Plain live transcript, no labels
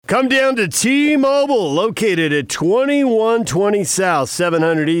Come down to T-Mobile, located at 2120 South,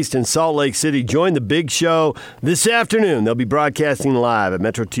 700 East in Salt Lake City. Join the big show this afternoon. They'll be broadcasting live at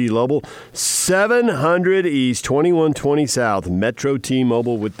Metro T-Mobile, 700 East, 2120 South, Metro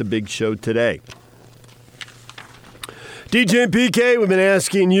T-Mobile with the big show today. DJ and PK, we've been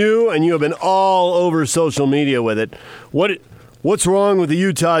asking you, and you have been all over social media with it. What's wrong with the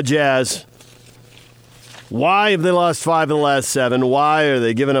Utah Jazz? Why have they lost 5 of the last 7? Why are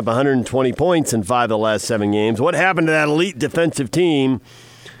they giving up 120 points in 5 of the last 7 games? What happened to that elite defensive team?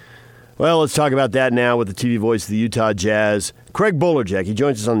 Well, let's talk about that now with the TV voice of the Utah Jazz, Craig Bolerjack. He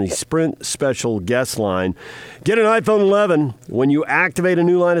joins us on the Sprint special guest line. Get an iPhone 11 when you activate a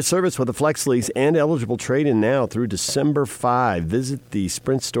new line of service with a Flex Lease and eligible trade-in now through December 5. Visit the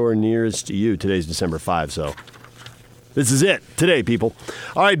Sprint store nearest you. Today's December 5, so this is it today, people.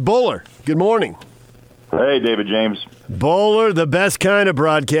 All right, Bowler, good morning. Hey, David James. Bowler, the best kind of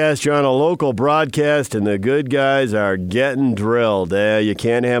broadcast. You're on a local broadcast, and the good guys are getting drilled. You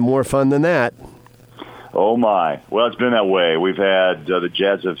can't have more fun than that. Oh, my. Well, it's been that way. We've had the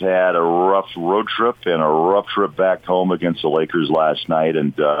Jazz have had a rough road trip and a rough trip back home against the Lakers last night.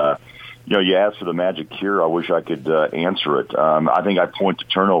 And, you asked for the magic cure. I wish I could answer it. I think I point to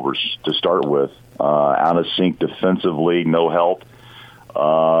turnovers to start with. Out of sync defensively, no help.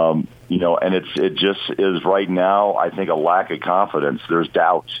 And it just is right now, I think, a lack of confidence. There's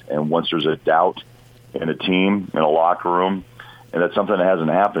doubt. And once there's a doubt in a team, in a locker room, and that's something that hasn't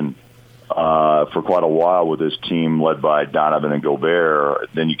happened for quite a while with this team led by Donovan and Gobert,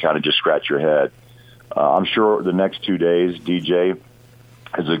 then you kind of just scratch your head. I'm sure the next 2 days, DJ,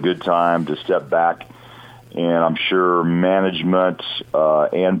 is a good time to step back, and I'm sure management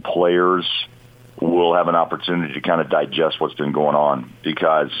and players will have an opportunity to kind of digest what's been going on,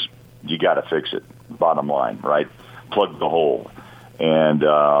 because you got to fix it, bottom line, right? Plug the hole. And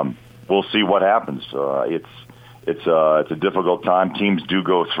we'll see what happens. It's a difficult time. Teams do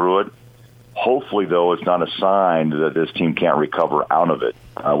go through it. Hopefully, though, it's not a sign that this team can't recover out of it.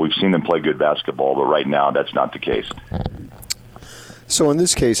 We've seen them play good basketball, but right now that's not the case. So in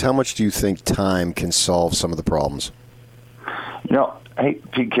this case, how much do you think time can solve some of the problems? Hey,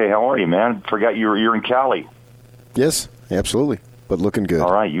 PK, how are you, man? Forgot you're in Cali. Yes, absolutely, but looking good.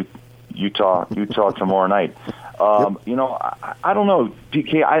 All right, Utah tomorrow night. Yep. I don't know,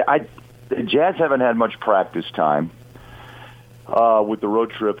 PK. The Jazz haven't had much practice time with the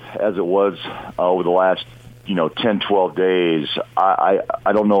road trip as it was over the last 10, 12 days. I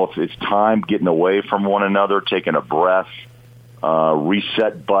don't know if it's time getting away from one another, taking a breath,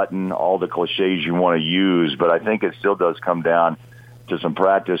 reset button, all the cliches you want to use, but I think it still does come down to some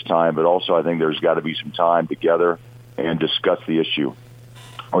practice time, but also I think there's got to be some time together and discuss the issue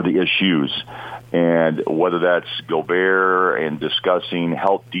or the issues, and whether that's Gobert and discussing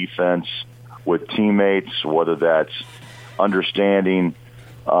help defense with teammates, whether that's understanding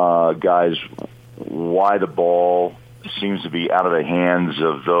guys why the ball seems to be out of the hands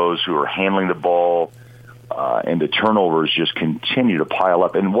of those who are handling the ball, and the turnovers just continue to pile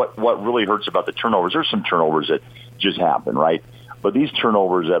up. And what really hurts about the turnovers, there's some turnovers that just happen, right? But these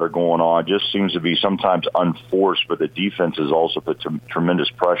turnovers that are going on just seems to be sometimes unforced, but the defense has also put some tremendous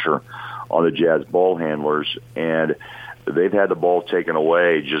pressure on the Jazz ball handlers, and they've had the ball taken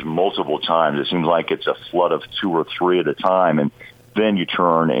away just multiple times. It seems like it's a flood of 2 or 3 at a time, and then you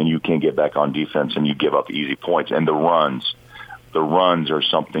turn and you can't get back on defense and you give up easy points. And the runs are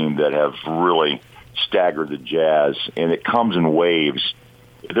something that have really staggered the Jazz, and it comes in waves.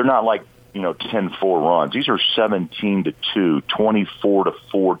 They're not like 10-4 runs. These are 17-2,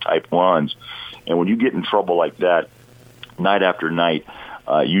 24-4 type runs. And when you get in trouble like that, night after night,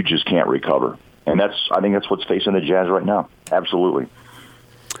 you just can't recover. And I think that's what's facing the Jazz right now. Absolutely.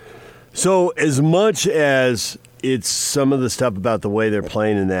 So as much as it's some of the stuff about the way they're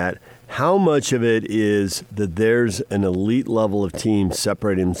playing in that, how much of it is that there's an elite level of teams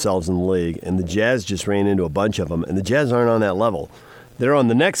separating themselves in the league, and the Jazz just ran into a bunch of them, and the Jazz aren't on that level. They're on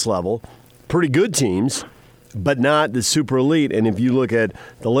the next level. Pretty good teams, but not the super elite. And if you look at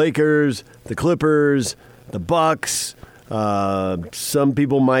the Lakers, the Clippers, the Bucks, some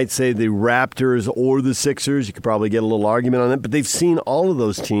people might say the Raptors or the Sixers. You could probably get a little argument on that, but they've seen all of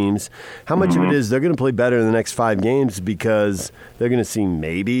those teams. How much of it is they're going to play better in the next 5 games because they're going to see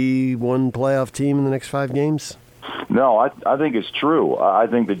maybe one playoff team in the next 5 games? No, I think it's true. I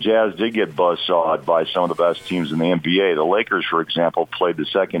think the Jazz did get buzzsawed by some of the best teams in the NBA. The Lakers, for example, played the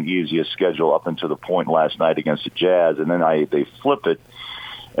second easiest schedule up until the point last night against the Jazz, and then they flip it.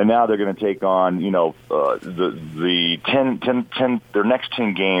 And now they're going to take on, the 10 their next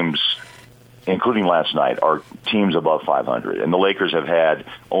 10 games including last night, are teams above 500. And the Lakers have had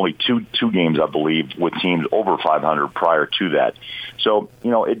only two games, I believe, with teams over 500 prior to that. So,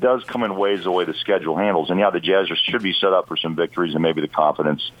 it does come in ways the way the schedule handles. And, the Jazz should be set up for some victories, and maybe the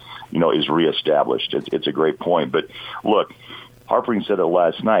confidence, is reestablished. It's a great point. But, look, Harpering said it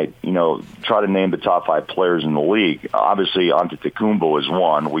last night, try to name the top 5 players in the league. Obviously, Antetokounmpo is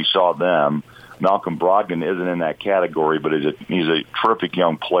one. We saw them. Malcolm Brogdon isn't in that category, but he's a terrific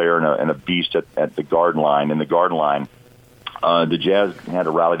young player and a beast at the guard line. In the guard line, the Jazz had a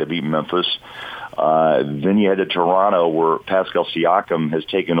rally to beat Memphis. Then you head to Toronto, where Pascal Siakam has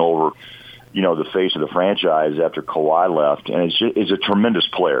taken over, the face of the franchise after Kawhi left, and it's a tremendous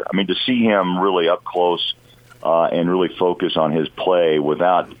player. I mean, to see him really up close and really focus on his play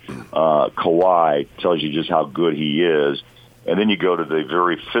without Kawhi tells you just how good he is. And then you go to the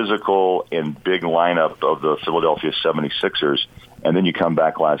very physical and big lineup of the Philadelphia 76ers, and then you come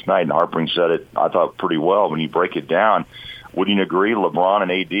back last night, and Harpering said it, I thought, pretty well. When you break it down, wouldn't you agree LeBron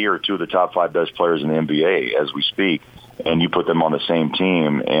and AD are 2 of the top 5 best players in the NBA as we speak, and you put them on the same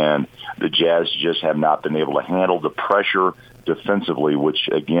team, and the Jazz just have not been able to handle the pressure defensively, which,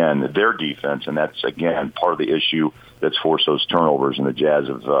 again, their defense, and that's, again, part of the issue that's forced those turnovers, and the Jazz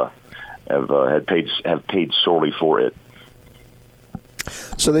have paid sorely for it.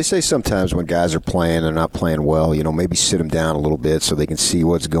 So they say sometimes when guys are playing, they're not playing well, maybe sit them down a little bit so they can see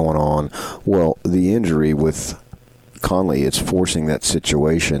what's going on. Well, the injury with Conley, it's forcing that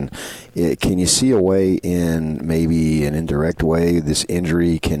situation. Can you see a way in maybe an indirect way this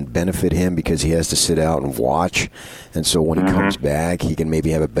injury can benefit him because he has to sit out and watch? And so when he comes back, he can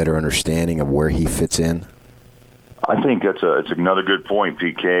maybe have a better understanding of where he fits in? I think it's another good point,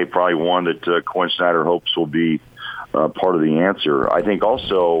 PK, probably one that Quinn Snyder hopes will be part of the answer. I think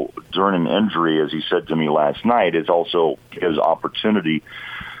also during an injury, as he said to me last night, it also gives opportunity,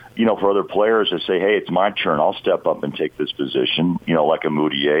 for other players to say, hey, it's my turn. I'll step up and take this position, like a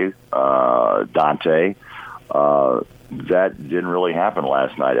Moutier, Dante. That didn't really happen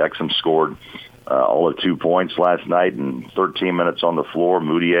last night. Exum scored all of 2 points last night in 13 minutes on the floor.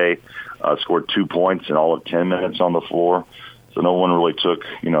 Moutier scored 2 points in all of 10 minutes on the floor. So no one really took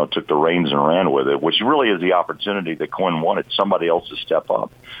the reins and ran with it, which really is the opportunity that Quinn wanted, somebody else to step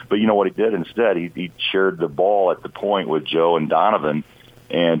up. But you know what he did instead? He shared the ball at the point with Joe and Donovan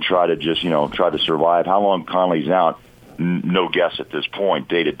and try to survive. How long Conley's out, no guess at this point,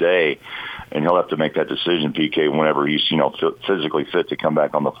 day to day. And he'll have to make that decision, PK, whenever he's, physically fit to come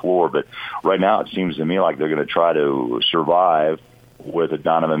back on the floor. But right now it seems to me like they're going to try to survive with a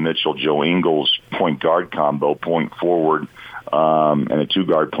Donovan Mitchell, Joe Ingles point guard combo, point forward, and a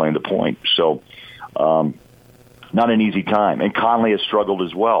 2-guard playing the point. So not an easy time. And Conley has struggled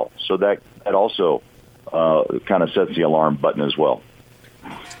as well. So that also kind of sets the alarm button as well.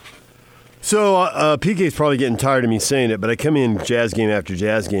 So PK's probably getting tired of me saying it, but I come in Jazz game after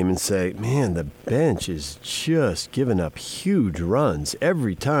Jazz game and say, man, the bench is just giving up huge runs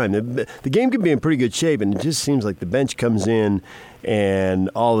every time. The game could be in pretty good shape, and it just seems like the bench comes in and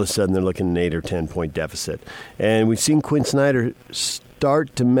all of a sudden they're looking at an 8 or 10 point deficit. And we've seen Quinn Snyder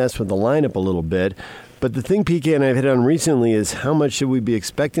start to mess with the lineup a little bit. But the thing PK and I have hit on recently is how much should we be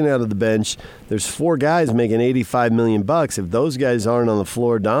expecting out of the bench? There's 4 guys making $85 million. If those guys aren't on the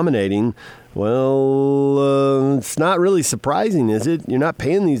floor dominating, well, it's not really surprising, is it? You're not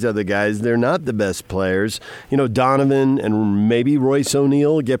paying these other guys. They're not the best players. Donovan and maybe Royce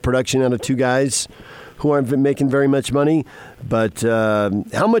O'Neal get production out of 2 guys who aren't making very much money. But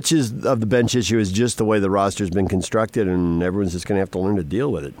how much of the bench issue is just the way the roster's been constructed and everyone's just going to have to learn to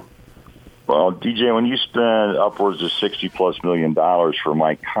deal with it? Well, DJ, when you spend upwards of $60+ million for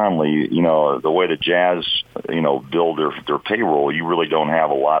Mike Conley, the way the Jazz, build their payroll, you really don't have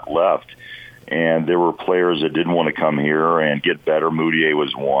a lot left. And there were players that didn't want to come here and get better. Moutier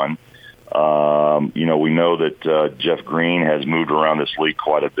was one. We know that Jeff Green has moved around this league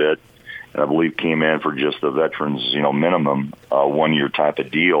quite a bit, and I believe came in for just the veterans, minimum 1-year type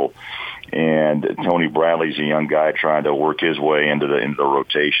of deal. And Tony Bradley's a young guy trying to work his way into the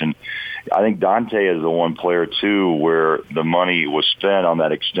rotation. I think Dante is the one player, too, where the money was spent on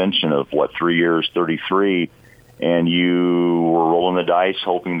that extension of, 3 years, 33, and you were rolling the dice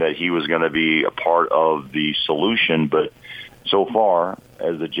hoping that he was going to be a part of the solution. But so far,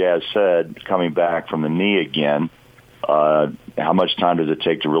 as the Jazz said, coming back from the knee again, how much time does it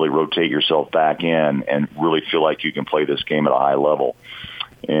take to really rotate yourself back in and really feel like you can play this game at a high level?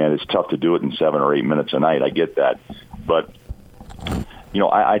 And it's tough to do it in 7 or 8 minutes a night. I get that. But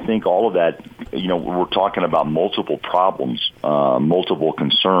I think all of that, we're talking about multiple problems, multiple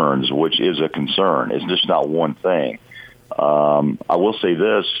concerns, which is a concern. It's just not one thing. I will say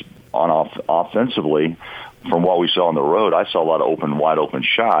this, offensively, from what we saw on the road, I saw a lot of wide open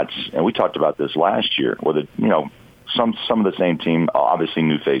shots, and we talked about this last year with some of the same team, obviously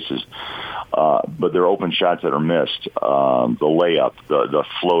new faces, but there are open shots that are missed. The layup, the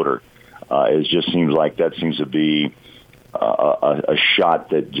floater, it just seems like that seems to be a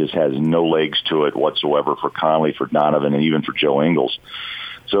shot that just has no legs to it whatsoever for Conley, for Donovan, and even for Joe Ingles.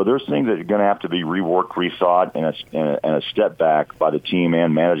 So there's things that are going to have to be reworked, rethought, and a step back by the team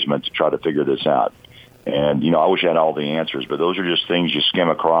and management to try to figure this out. And, I wish I had all the answers, but those are just things you skim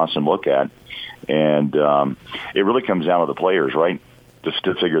across and look at. And it really comes down to the players, right,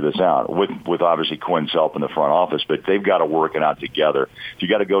 to figure this out, with obviously Quinn's help in the front office, but they've got to work it out together. If you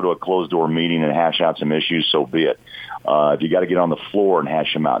got to go to a closed-door meeting and hash out some issues, so be it. If you got to get on the floor and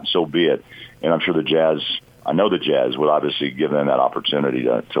hash them out, so be it. And I'm sure the Jazz would obviously give them that opportunity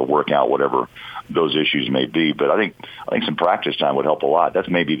to work out whatever those issues may be. But I think some practice time would help a lot. That's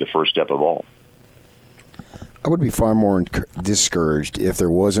maybe the first step of all. I would be far more discouraged if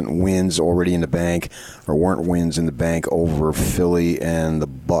there wasn't wins already in the bank or weren't wins in the bank over Philly and the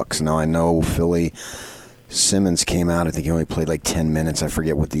Bucks. Now, I know Philly, Simmons came out. I think he only played like 10 minutes. I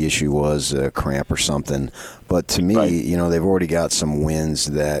forget what the issue was, a cramp or something. But to me, right, they've already got some wins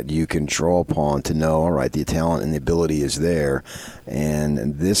that you can draw upon to know, all right, the talent and the ability is there. And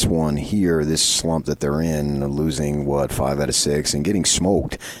this one here, this slump that they're in, losing, 5 out of 6 and getting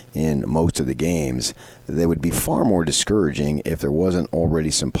smoked in most of the games, they would be far more discouraging if there wasn't already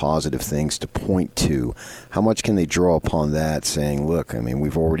some positive things to point to. How much can they draw upon that, saying, look,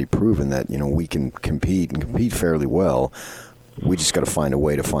 we've already proven that, we can compete and compete fairly well. We just got to find a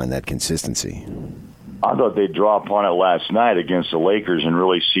way to find that consistency. I thought they'd draw upon it last night against the Lakers and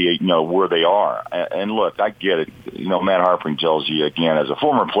really see, where they are. And look, I get it. Matt Harpring tells you, again, as a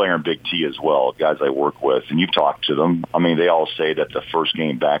former player in Big T as well, guys I work with, and you've talked to them, they all say that the first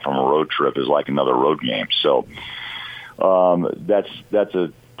game back from a road trip is like another road game. So that's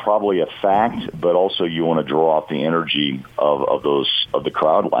probably a fact, but also you want to draw off the energy of the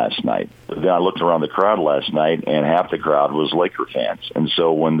crowd last night. Then I looked around the crowd last night, and half the crowd was Laker fans. And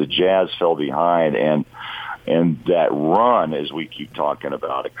so when the Jazz fell behind and that run, as we keep talking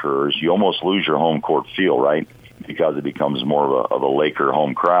about, occurs, you almost lose your home court feel, right? Because it becomes more of a Laker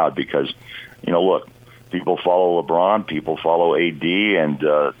home crowd. Because, look, people follow LeBron, people follow AD, and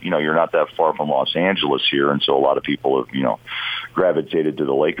you're not that far from Los Angeles here, and so a lot of people have gravitated to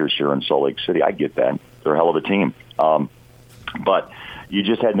the Lakers here in Salt Lake City. I get that; they're a hell of a team, but you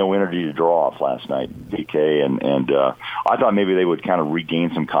just had no energy to draw off last night, DK, and I thought maybe they would kind of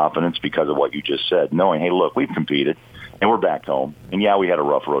regain some confidence because of what you just said, knowing, hey, look, we've competed and we're back home, and yeah, we had a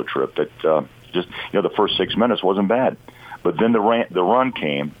rough road trip, but the first 6 minutes wasn't bad. But then the run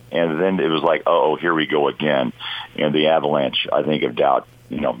came, and then it was like, oh, here we go again. And the avalanche, I think, of doubt,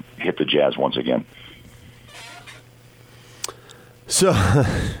 hit the Jazz once again. So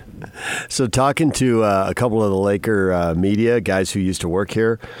talking to a couple of the Laker media, guys who used to work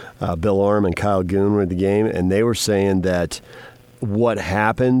here, Bill Orm and Kyle Goon were at the game, and they were saying that what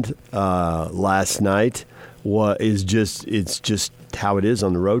happened last night it's just how it is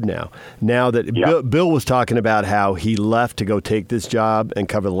on the road now. Now that Bill was talking about how he left to go take this job and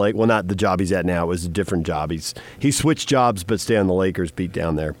cover the Lake. Well, not the job he's at now. It was a different job. He switched jobs, but stay on the Lakers beat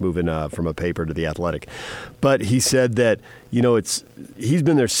down there, moving from a paper to the Athletic. But he said that he's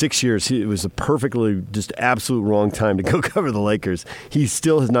been there 6 years. It was a perfectly just absolute wrong time to go cover the Lakers. He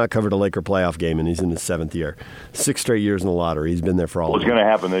still has not covered a Laker playoff game, and he's in his 7th year. 6 straight years in the lottery. He's been there for all. What's going to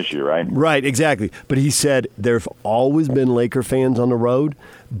happen this year, right? Right, exactly. But he said there have always been Laker fans on the road,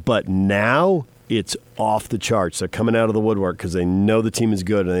 but now it's off the charts. They're coming out of the woodwork because they know the team is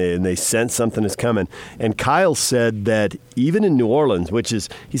good and they sense something is coming. And Kyle said that even in New Orleans,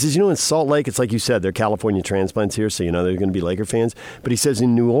 he says, in Salt Lake, it's like you said, they're California transplants here, so they're going to be Laker fans. But he says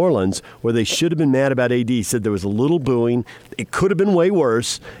in New Orleans, where they should have been mad about AD, he said there was a little booing. It could have been way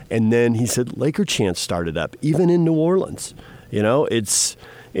worse. And then he said Laker chants started up, even in New Orleans.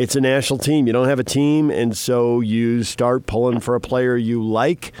 It's a national team. You don't have a team, and so you start pulling for a player you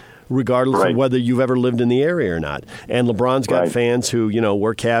like, regardless of whether you've ever lived in the area or not. And LeBron's got fans who,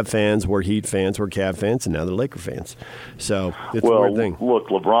 were Cavs fans, were Heat fans, were Cavs fans, and now they're Laker fans. So it's a weird thing. Look,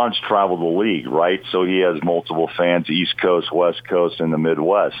 LeBron's traveled the league, right? So he has multiple fans, East Coast, West Coast, and the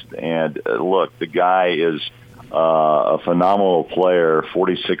Midwest. And look, the guy is a phenomenal player,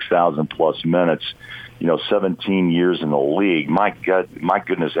 46,000-plus minutes. 17 years in the league. My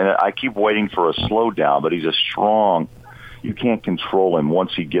goodness. And I keep waiting for a slowdown, but he's a strong. You can't control him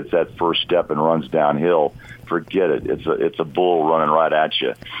once he gets that first step and runs downhill. Forget it. It's a bull running right at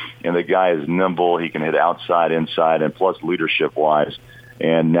you. And the guy is nimble. He can hit outside, inside, and plus leadership-wise.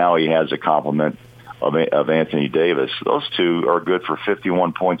 and now he has a complement of Anthony Davis. Those two are good for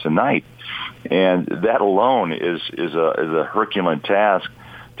 51 points a night, and that alone is a Herculean task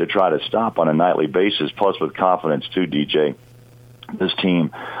to try to stop on a nightly basis. Plus, with confidence too, DJ, this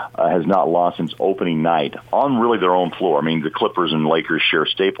team has not lost since opening night on really their own floor. I mean, the Clippers and Lakers share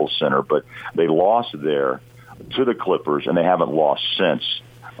Staples Center, but they lost there to the Clippers, and they haven't lost since,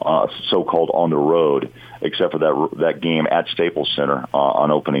 so-called on the road, except for that game at Staples Center on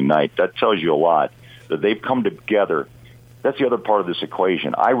opening night. That tells you a lot, that they've come together. That's the other part of this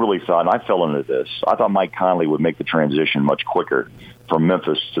equation. I really thought, and I fell into this, I thought Mike Conley would make the transition much quicker from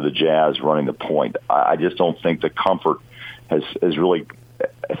Memphis to the Jazz running the point. I just don't think the comfort has really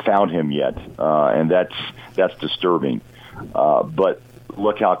found him yet, and that's disturbing. But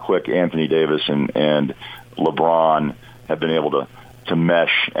look how quick Anthony Davis and LeBron have been able to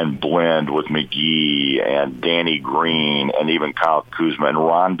mesh and blend with McGee and Danny Green and even Kyle Kuzma and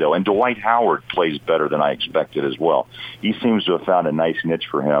Rondo. And Dwight Howard plays better than I expected as well. He seems to have found a nice niche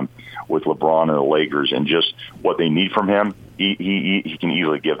for him with LeBron and the Lakers, and just what they need from him, he can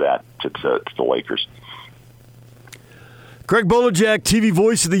easily give that to the Lakers. Greg Bolerjack, TV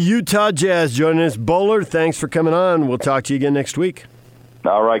voice of the Utah Jazz, joining us. Bowler, thanks for coming on. We'll talk to you again next week.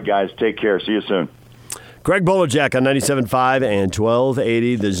 All right, guys. Take care. See you soon. Greg Bolerjack on 97.5 and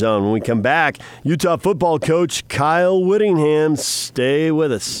 1280 The Zone. When we come back, Utah football coach Kyle Whittingham. Stay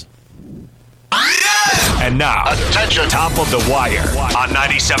with us. And now, attention, top of the wire on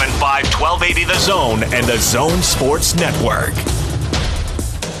 97.5, 1280 The Zone and The Zone Sports Network.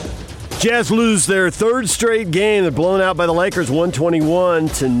 Jazz lose their third straight game. They're blown out by the Lakers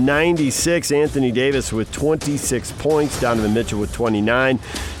 121-96. Anthony Davis with 26 points, Donovan Mitchell with 29.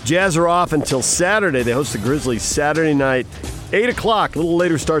 Jazz are off until Saturday. They host the Grizzlies Saturday night, 8 o'clock, a little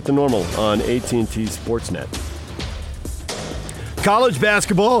later start than normal on AT&T Sportsnet. College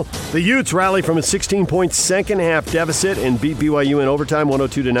basketball, the Utes rally from a 16-point second-half deficit and beat BYU in overtime,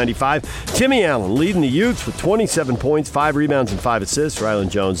 102-95. Timmy Allen leading the Utes with 27 points, 5 rebounds, and 5 assists.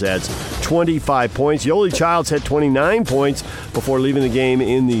 Rylan Jones adds 25 points. Yoli Childs had 29 points before leaving the game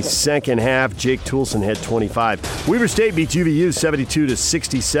in the second half. Jake Toulson had 25. Weaver State beats UVU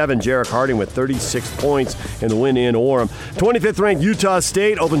 72-67. Jarek Harding with 36 points in the win in Orem. 25th-ranked Utah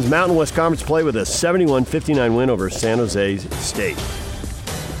State opens Mountain West Conference play with a 71-59 win over San Jose State.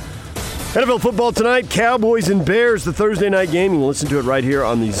 NFL football tonight, Cowboys and Bears, the Thursday night game. You can listen to it right here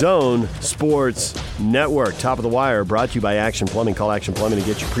on the Zone Sports Network. Top of the wire, brought to you by Action Plumbing. Call Action Plumbing to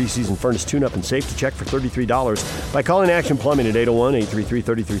get your preseason furnace tune-up and safety check for $33 by calling Action Plumbing at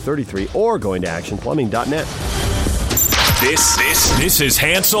 801-833-3333 or going to actionplumbing.net. This is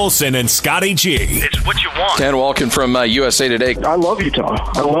Hans Olsen and Scotty G. It's what you want. Ken Walken from USA Today. I love Utah.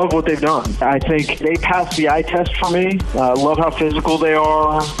 I love what they've done. I think they passed the eye test for me. I love how physical they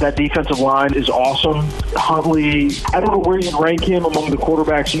are. That defensive line is awesome. Huntley, I don't know where you'd rank him among the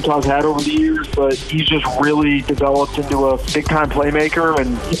quarterbacks Utah's had over the years, but he's just really developed into a big-time playmaker.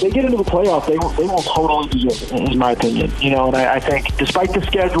 And if they get into the playoff, they will totally deserve it, in my opinion. You know, and I think despite the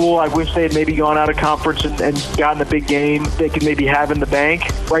schedule, I wish they had maybe gone out of conference and gotten a big game they could maybe have in the bank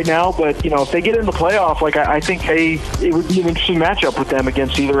right now. But, you know, if they get in the playoff, like I think it would be an interesting matchup with them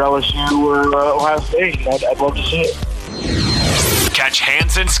against either LSU or Ohio State. I'd love to see it. Catch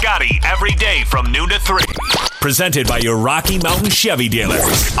Hans and Scotty every day from noon to 3. Presented by your Rocky Mountain Chevy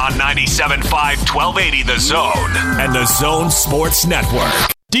dealers on 97.5, 1280 The Zone and The Zone Sports Network.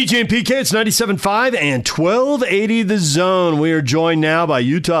 DJ and PK, it's 97.5 and 1280 The Zone. We are joined now by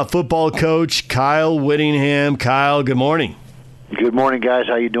Utah football coach Kyle Whittingham. Kyle, good morning. Good morning, guys.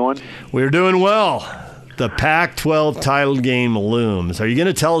 How you doing? We're doing well. The Pac-12 title game looms. Are you going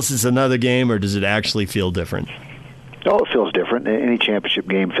to tell us it's another game, or does it actually feel different? Oh, it feels different. Any championship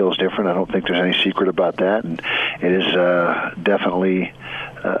game feels different. I don't think there's any secret about that, and it is definitely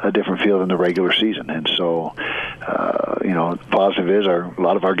a different feel than the regular season. And so, the positive is a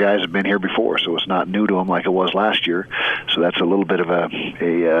lot of our guys have been here before, so it's not new to them like it was last year. So that's a little bit of a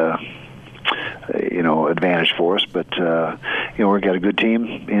advantage for us. But we've got a good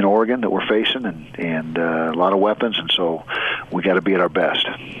team in Oregon that we're facing, and a lot of weapons, and so we got to be at our best.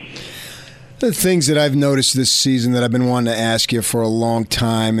 The things that I've noticed this season that I've been wanting to ask you for a long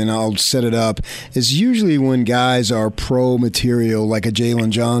time, and I'll set it up, is usually when guys are pro material like a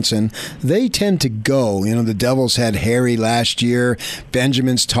Jalen Johnson, they tend to go. You know, the Devils had Harry last year,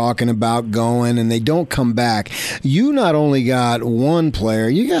 Benjamin's talking about going, and they don't come back. You not only got one player,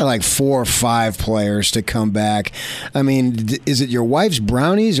 you got like 4 or 5 players to come back. I mean, is it your wife's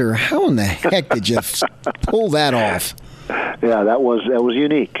brownies, or how in the heck did you pull that off? Yeah, that was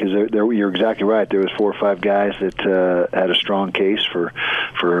unique because you're exactly right. There was 4 or 5 guys that had a strong case for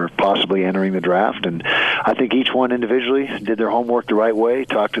possibly entering the draft, and I think each one individually did their homework the right way,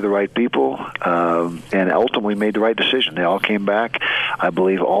 talked to the right people, and ultimately made the right decision. They all came back. I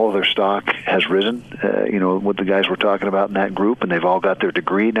believe all of their stock has risen. What the guys were talking about in that group, and they've all got their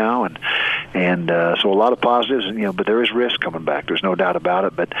degree now, and so a lot of positives. But there is risk coming back. There's no doubt about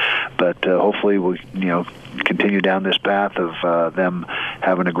it. But hopefully we continue down this path of them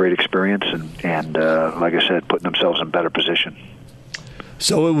having a great experience and like I said, putting themselves in better position.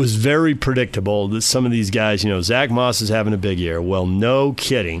 So it was very predictable that some of these guys, Zach Moss is having a big year. Well, no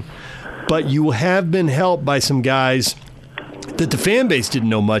kidding. But you have been helped by some guys that the fan base didn't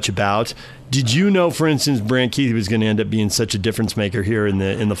know much about. Did you know, for instance, Brant Kuithe was going to end up being such a difference maker here in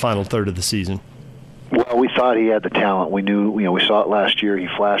the final third of the season? Well, we thought he had the talent. We knew, we saw it last year. He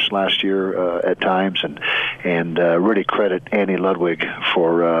flashed last year at times, and really credit Andy Ludwig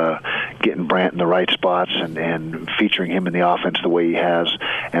for getting Brant in the right spots and featuring him in the offense the way he has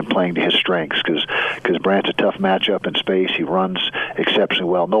and playing to his strengths. Because Brant's a tough matchup in space. He runs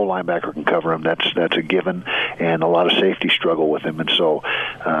exceptionally well. No linebacker can cover him. That's a given, and a lot of safety struggle with him. And so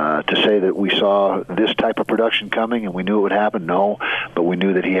to say that we saw this type of production coming and we knew it would happen, no, but we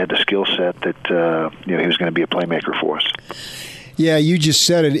knew that he had the skill set that he was going to be a playmaker for us. Yeah, you just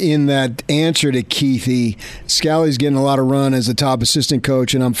said it in that answer to Kuithe. Scally's getting a lot of run as a top assistant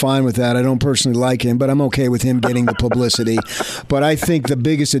coach, and I'm fine with that. I don't personally like him, but I'm okay with him getting the publicity. But I think the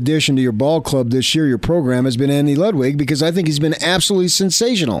biggest addition to your ball club this year, your program, has been Andy Ludwig, because I think he's been absolutely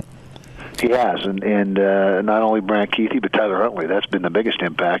sensational. He has, and not only Brant Kuithe, but Tyler Huntley. That's been the biggest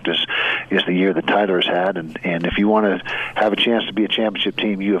impact is the year that Tyler has had. And if you want to have a chance to be a championship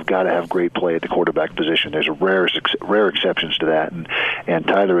team, you have got to have great play at the quarterback position. There's rare exceptions to that, and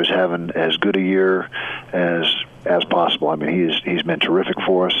Tyler is having as good a year as possible. I mean, he's been terrific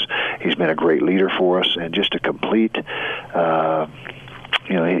for us. He's been a great leader for us, and just a complete. He's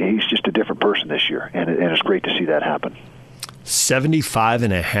just a different person this year, and it's great to see that happen.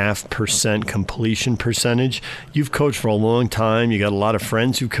 75.5% completion percentage. You've coached for a long time. You got a lot of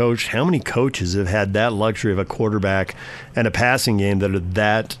friends who coached. How many coaches have had that luxury of a quarterback and a passing game that are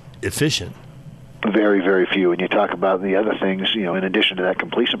that efficient? Very, very few. And you talk about the other things, in addition to that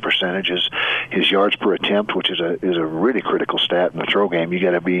completion percentage, is his yards per attempt, which is a really critical stat in the throw game. You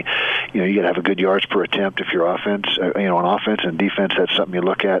got to be, you got to have a good yards per attempt if you're offense, on offense and defense. That's something you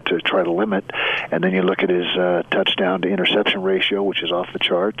look at to try to limit. And then you look at his touchdown to interception ratio, which is off the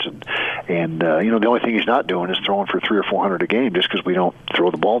charts. And the only thing he's not doing is throwing for 300 or 400 a game, just because we don't throw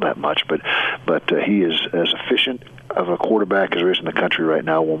the ball that much. But he is as efficient of a quarterback as there is in the country right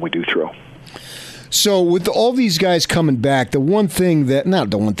now when we do throw. So with all these guys coming back, thing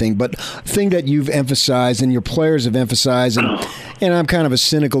that you've emphasized and your players have emphasized, and I'm kind of a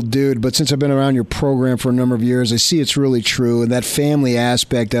cynical dude, but since I've been around your program for a number of years, I see it's really true, and that family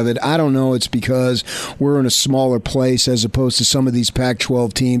aspect of it, I don't know, it's because we're in a smaller place as opposed to some of these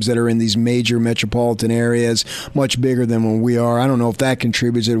Pac-12 teams that are in these major metropolitan areas, much bigger than when we are. I don't know if that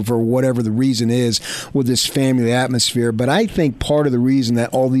contributes for whatever the reason is with this family atmosphere, but I think part of the reason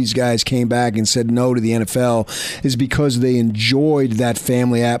that all these guys came back and said no to the NFL is because they enjoyed that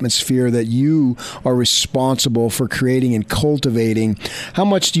family atmosphere that you are responsible for creating and cultivating. How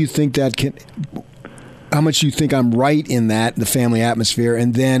much do you think I'm right in that, the family atmosphere,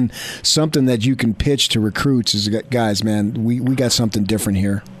 and then something that you can pitch to recruits is, guys, man, we got something different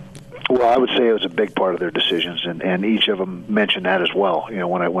here? Well, I would say it was a big part of their decisions, and each of them mentioned that as well.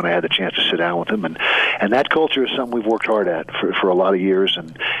 When I had the chance to sit down with them, and that culture is something we've worked hard at for a lot of years,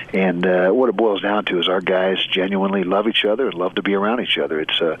 and what it boils down to is our guys genuinely love each other and love to be around each other.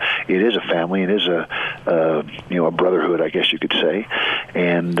 It is a family, it is a brotherhood, I guess you could say,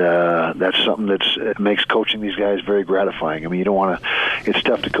 and that's something that makes coaching these guys very gratifying. I mean, you don't want to. It's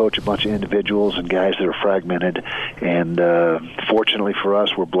tough to coach a bunch of individuals and guys that are fragmented, and fortunately for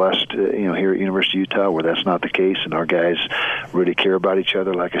us, we're blessed. Here at University of Utah, where that's not the case, and our guys really care about each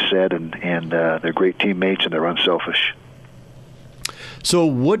other, like I said, and they're great teammates and they're unselfish. So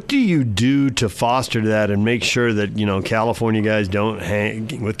what do you do to foster that and make sure that, California guys don't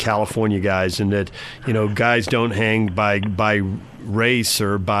hang with California guys, and that, guys don't hang by race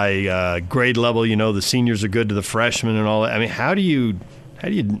or by grade level? The seniors are good to the freshmen and all that. I mean,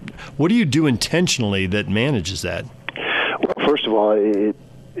 what do you do intentionally that manages that? Well, first of all,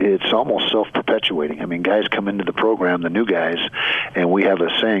 it's almost self-perpetuating. I mean, guys come into the program, the new guys, and we have a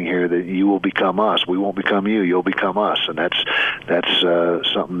saying here that you will become us. We won't become you. You'll become us. And that's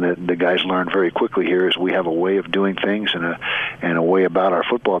something that the guys learn very quickly here, is we have a way of doing things and a way about our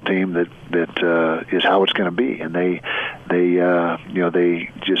football team that is how it's going to be. And they they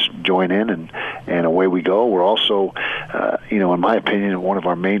just join in and away we go. We're also, in my opinion, one of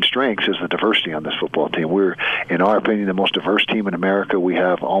our main strengths is the diversity on this football team. We're, in our opinion, the most diverse team in America. We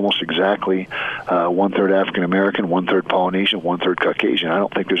have almost exactly 1/3 African American, 1/3 Polynesian, 1/3 Caucasian. I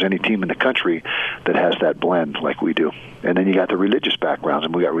don't think there's any team in the country that has that blend like we do. And then you got the religious backgrounds,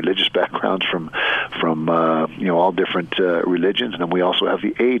 and we got religious backgrounds from all different religions, and then we also have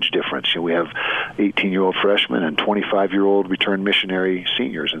the age difference. We have 18-year-old freshmen and 25-year-old returned missionary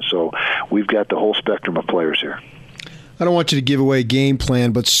seniors, and so we've got the whole spectrum of players here. I don't want you to give away game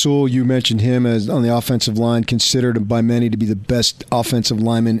plan, but Sewell, you mentioned him as on the offensive line, considered by many to be the best offensive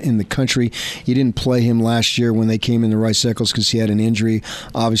lineman in the country. You didn't play him last year when they came into Rice Eccles because he had an injury.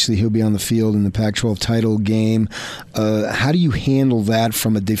 Obviously, he'll be on the field in the Pac-12 title game. How do you handle that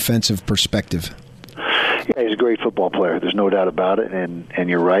from a defensive perspective? Yeah, he's a great football player. There's no doubt about it, and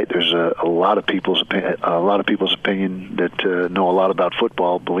you're right. There's a lot of people's opinion that know a lot about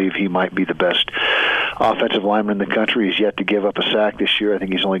football believe he might be the best offensive lineman in the country. He's yet to give up a sack this year. I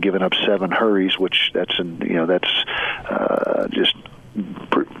think he's only given up 7 hurries, which that's just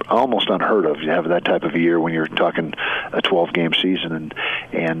almost unheard of. You have that type of a year when you're talking a 12-game season,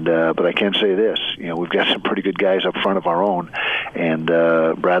 but I can say this: we've got some pretty good guys up front of our own, and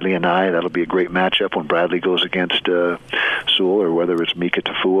Bradley and I. That'll be a great matchup when Bradley goes against Sewell, or whether it's Mika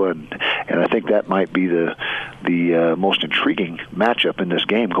Tafua, and I think that might be the most intriguing matchup in this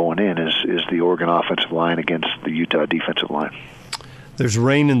game going in is the Oregon offensive line against the Utah defensive line. There's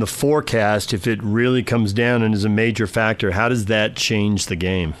rain in the forecast. If it really comes down and is a major factor, how does that change the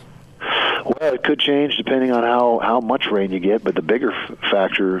game? Well, it could change depending on how much rain you get, but the bigger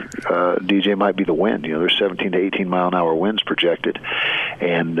factor, DJ, might be the wind. There's 17 to 18 mile an hour winds projected,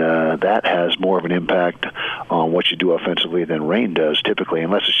 and that has more of an impact on what you do offensively than rain does typically,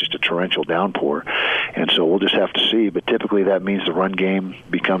 unless it's just a torrential downpour. And so we'll just have to see, but typically that means the run game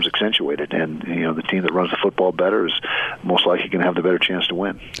becomes accentuated, and the team that runs the football better is most likely going to have the better chance to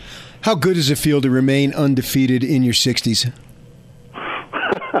win. How good does it feel to remain undefeated in your 60s?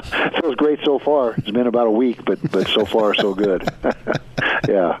 Feels great so far. It's been about a week, but so far so good.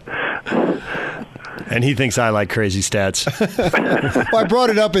 Yeah. And he thinks I like crazy stats. Well, I brought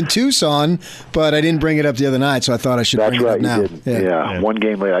it up in Tucson, but I didn't bring it up the other night, so I thought I should bring it up now. That's right, you didn't. Yeah. 1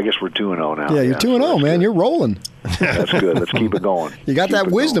 game later. I guess we're 2-0 now. Yeah, you're 2-0, man. You're rolling. That's good. Let's keep it going. You got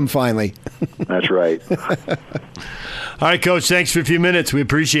that wisdom finally. That's right. All right, Coach, thanks for a few minutes. We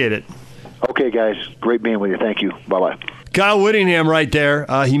appreciate it. Okay, guys. Great being with you. Thank you. Bye-bye. Kyle Whittingham right there.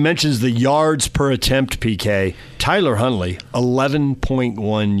 He mentions the yards per attempt, PK. Tyler Huntley,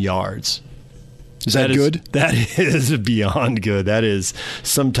 11.1 yards. Is that good? That is beyond good. That is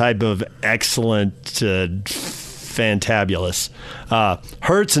some type of excellent, fantabulous.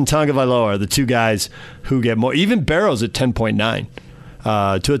 Hurts and Tagovailoa are the two guys who get more. Even Barrows at 10.9.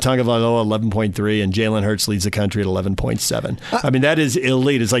 Tua Tagovailoa 11.3, and Jalen Hurts leads the country at 11.7. I mean, that is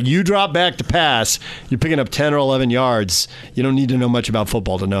elite. It's like you drop back to pass, you're picking up 10 or 11 yards. You don't need to know much about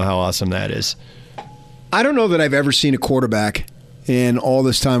football to know how awesome that is. I don't know that I've ever seen a quarterback in all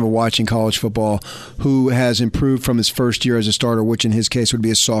this time of watching college football who has improved from his first year as a starter, which in his case would be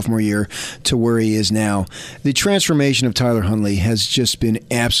his sophomore year, to where he is now. The transformation of Tyler Huntley has just been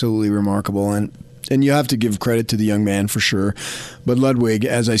absolutely remarkable, and you have to give credit to the young man for sure. But Ludwig,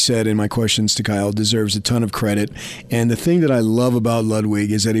 as I said in my questions to Kyle, deserves a ton of credit. And the thing that I love about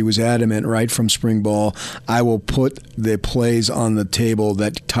Ludwig is that he was adamant right from spring ball, I will put the plays on the table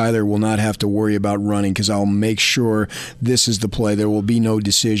that Tyler will not have to worry about running because I'll make sure this is the play. There will be no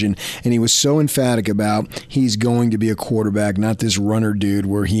decision. And he was so emphatic about he's going to be a quarterback, not this runner dude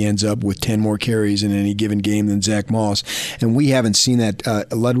where he ends up with 10 more carries in any given game than Zach Moss. And we haven't seen that.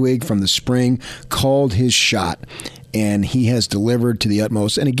 Ludwig from the spring called his shot, and he has delivered to the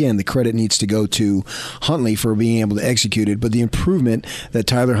utmost. And again, the credit needs to go to Huntley for being able to execute it. But the improvement that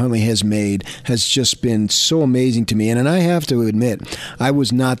Tyler Huntley has made has just been so amazing to me. And I have to admit, I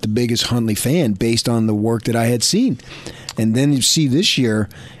was not the biggest Huntley fan based on the work that I had seen. And then you see this year,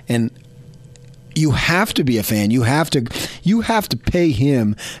 and you have to be a fan. You have to pay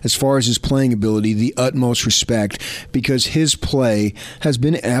him, as far as his playing ability, the utmost respect, because his play has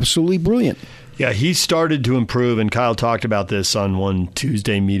been absolutely brilliant. Yeah, he started to improve, and Kyle talked about this on one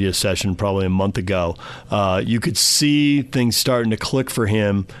Tuesday media session probably a month ago. You could see things starting to click for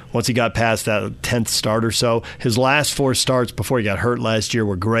him once he got past that 10th start or so. His last 4 starts before he got hurt last year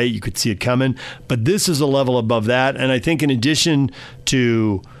were great. You could see it coming. But this is a level above that, and I think in addition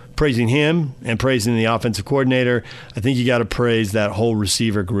to praising him and praising the offensive coordinator, I think you got to praise that whole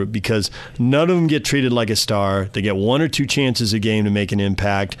receiver group because none of them get treated like a star. They get 1 or 2 chances a game to make an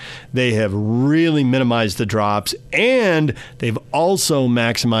impact. They have really minimized the drops, and they've also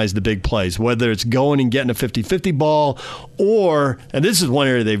maximized the big plays, whether it's going and getting a 50-50 ball or, and this is one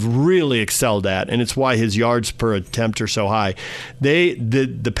area they've really excelled at, and it's why his yards per attempt are so high.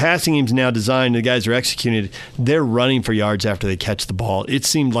 The passing game's now designed, the guys are executing it, they're running for yards after they catch the ball. It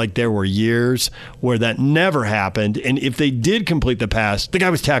seemed like there were years where that never happened, and if they did complete the pass, the guy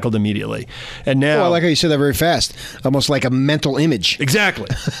was tackled immediately. And now, I like how you said that very fast, almost like a mental image. Exactly.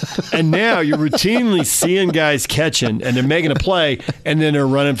 And now you're routinely seeing guys catching, and they're making a play, and then they're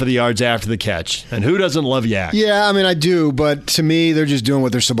running for the yards after the catch. And who doesn't love yak? Yeah, I mean, I do, but to me, they're just doing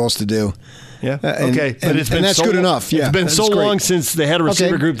what they're supposed to do. Yeah. Okay. But it's been and that's so good enough. Yeah. It's been so long since they had a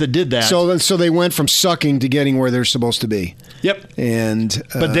receiver group that did that. So they went from sucking to getting where they're supposed to be. Yep. And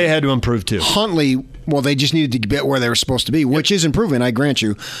but they had to improve too. Huntley, well, they just needed to get where they were supposed to be, which is improving, I grant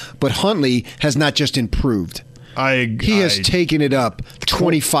you. But Huntley has not just improved. He has taken it up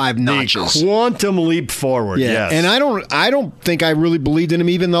 25 notches. The quantum leap forward. Yeah. Yes. And I don't think I really believed in him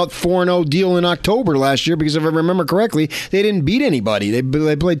even though 4-0 deal in October last year because if I remember correctly, they didn't beat anybody.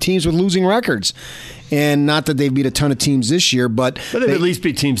 They played teams with losing records. And not that they've beat a ton of teams this year, but they've at least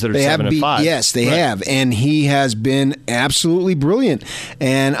beat teams that are 7-5. Yes, they have. And he has been absolutely brilliant.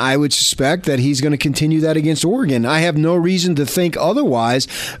 And I would suspect that he's going to continue that against Oregon. I have no reason to think otherwise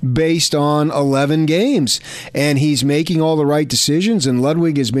based on 11 games. And he's making all the right decisions. And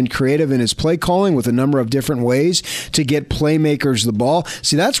Ludwig has been creative in his play calling with a number of different ways to get playmakers the ball.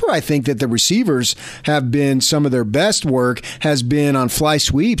 See, that's where I think that the receivers have been some of their best work has been on fly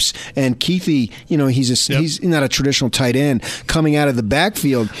sweeps. And Keithy, he's not a traditional tight end coming out of the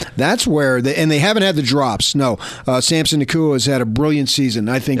backfield. That's where and they haven't had the drops. No, Samson Nacua has had a brilliant season.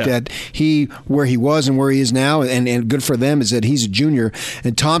 I think that where he was and where he is now, and good for them is that he's a junior.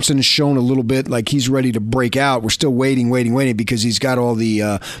 And Thompson has shown a little bit like he's ready to break out. We're still waiting because he's got all the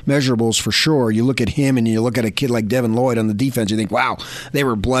measurables for sure. You look at him and you look at a kid like Devin Lloyd on the defense. You think, wow, they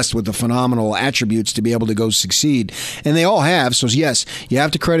were blessed with the phenomenal attributes to be able to go succeed, and they all have. So yes, you have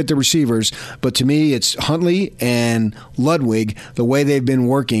to credit the receivers, but to me, it's Huntley and Ludwig. The way they've been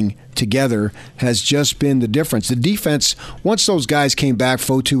working together has just been the difference. The defense, once those guys came back,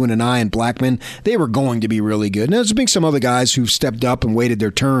 Fotu and Anai and Blackman, they were going to be really good. Now, there's been some other guys who've stepped up and waited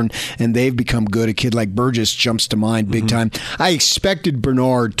their turn, and they've become good. A kid like Burgess jumps to mind big time. I expected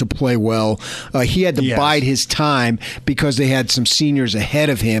Bernard to play well. He had to bide his time because they had some seniors ahead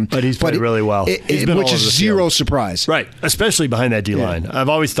of him. But he's played really well. Which is zero surprise. Right, especially behind that D-line. I've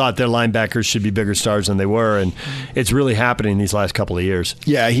always thought their linebackers should be bigger stars than they were, and it's really happening these last couple of years.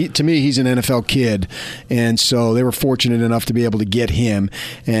 Yeah, to me, he's an NFL kid, and so they were fortunate enough to be able to get him,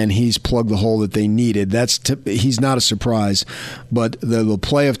 and he's plugged the hole that they needed. He's not a surprise, but the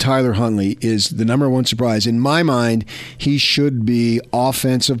play of Tyler Huntley is the number one surprise. In my mind, he should be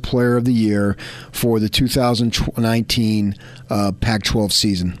Offensive Player of the Year for the 2019 Pac-12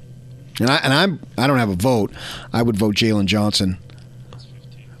 season. And I don't have a vote. I would vote Jalen Johnson,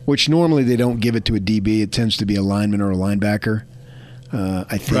 which normally they don't give it to a DB. It tends to be a lineman or a linebacker.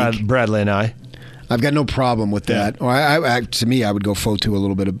 I think Bradley and I've got no problem with that. Or to me, I would go Fotu a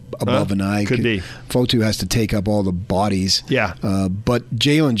little bit above an eye. Could be. Fotu has to take up all the bodies. Yeah. But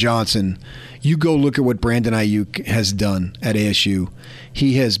Jalen Johnson, you go look at what Brandon Ayuk has done at ASU.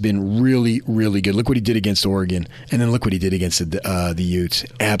 He has been really, really good. Look what he did against Oregon, and then look what he did against the Utes.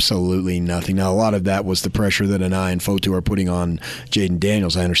 Absolutely nothing. Now, a lot of that was the pressure that Anai and Fotu are putting on Jaden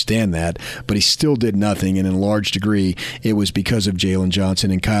Daniels. I understand that, but he still did nothing, and in large degree, it was because of Jalen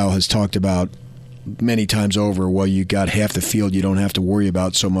Johnson. And Kyle has talked about many times over, well, you got half the field you don't have to worry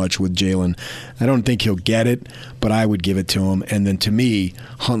about so much with Jalen. I don't think he'll get it, but I would give it to him. And then to me,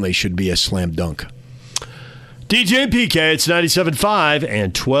 Huntley should be a slam dunk. DJ and PK, it's 97.5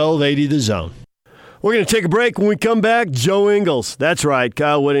 and 1280 The Zone. We're going to take a break. When we come back, Joe Ingles. That's right,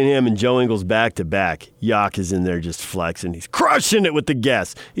 Kyle Whittingham and Joe Ingles back-to-back. Yak is in there just flexing. He's crushing it with the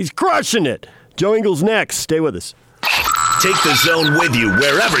guests. He's crushing it. Joe Ingles next. Stay with us. Take the Zone with you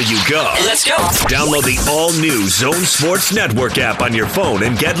wherever you go. Let's go. Download the all-new Zone Sports Network app on your phone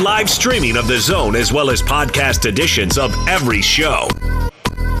and get live streaming of the Zone as well as podcast editions of every show.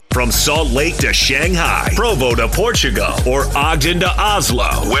 From Salt Lake to Shanghai, Provo to Portugal, or Ogden to Oslo,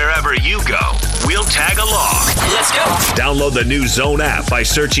 wherever you go, we'll tag along. Let's go. Download the new Zone app by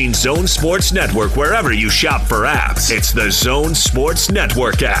searching Zone Sports Network wherever you shop for apps. It's the Zone Sports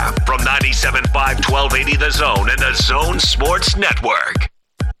Network app from 97.5 1280 The Zone and the Zone Sports Network.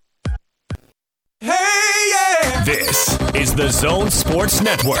 Hey, yeah. This is the Zone Sports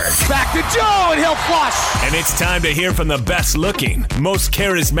Network. Back to Joe, and he'll flush. And it's time to hear from the best-looking, most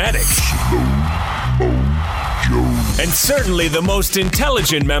charismatic, and certainly the most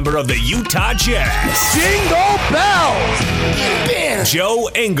intelligent member of the Utah Jazz. Jingle bells!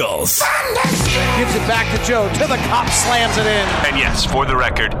 Joe Ingles. Gives it back to Joe. To the cup, slams it in. And yes, for the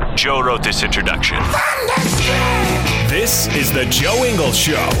record, Joe wrote this introduction. This is the Joe Ingles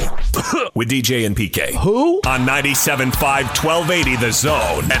Show with DJ and PK. Who? On 97.5, 1280 The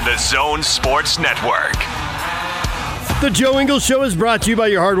Zone and the Zone Sports Network. The Joe Ingles Show is brought to you by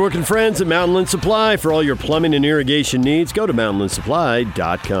your hardworking friends at Mountainland Supply. For all your plumbing and irrigation needs, go to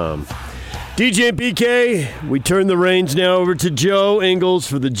mountainlandsupply.com. DJ and PK, we turn the reins now over to Joe Ingles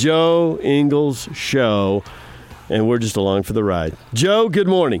for the Joe Ingles Show, and we're just along for the ride. Joe, good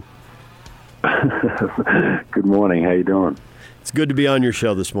morning. Good morning. How you doing? It's good to be on your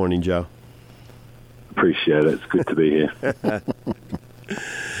show this morning, Joe. Appreciate it. It's good to be here.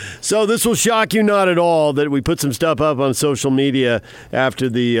 So this will shock you not at all that we put some stuff up on social media after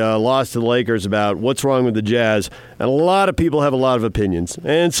the loss to the Lakers about what's wrong with the Jazz. And a lot of people have a lot of opinions.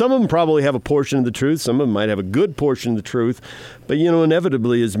 And some of them probably have a portion of the truth. Some of them might have a good portion of the truth. But,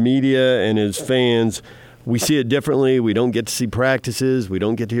 inevitably as media and as fans, we see it differently. We don't get to see practices. We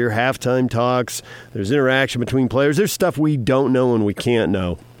don't get to hear halftime talks. There's interaction between players. There's stuff we don't know and we can't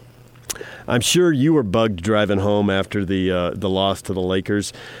know. I'm sure you were bugged driving home after the loss to the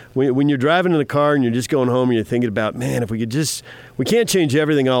Lakers. When you're driving in the car and you're just going home and you're thinking about, man, if we can't change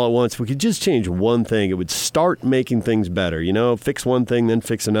everything all at once. If we could just change one thing, it would start making things better. Fix one thing, then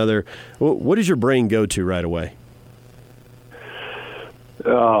fix another. What does your brain go to right away?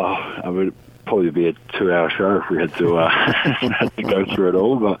 I would probably be a 2-hour show if we had to go through it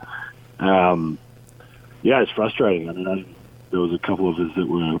all. But it's frustrating. I mean, there was a couple of us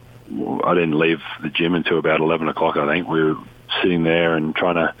that I didn't leave the gym until about 11 o'clock, I think. We were sitting there and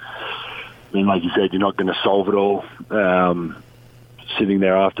trying to, like you said, you're not going to solve it all sitting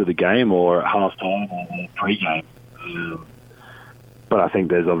there after the game or at halftime or pre-game. But I think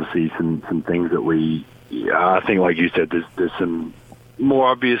there's obviously some things that I think, like you said, there's some more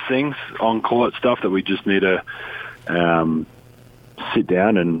obvious things on court stuff that we just need to sit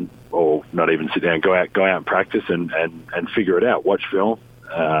down or not even sit down, go out and practice and figure it out, watch film.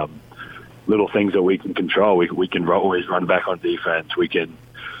 Little things that we can control. We can always run back on defense. We can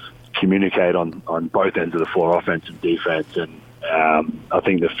communicate on both ends of the floor, offense and defense. And I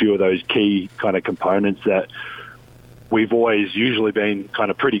think the few of those key kind of components that we've always usually been kind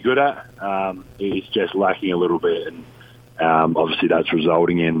of pretty good at is just lacking a little bit. And obviously that's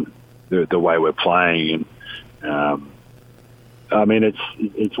resulting in the way we're playing. And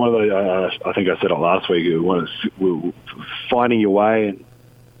it's one of those. I think I said it last week. We're finding your way and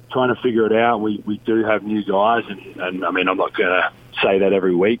trying to figure it out. We do have new guys, and I'm not going to say that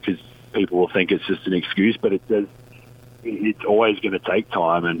every week because people will think it's just an excuse, but it's always going to take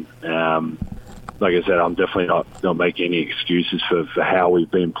time. And like I said, I'm definitely not making any excuses for how we've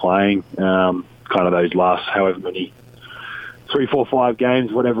been playing. Kind of those last however many 3, 4, 5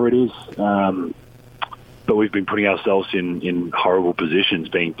 games, whatever it is. But we've been putting ourselves in horrible positions,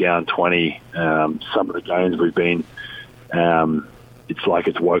 being down 20. Some of the games we've been, it's like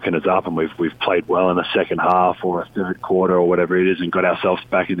it's woken us up, and we've played well in the second half or a third quarter or whatever it is, and got ourselves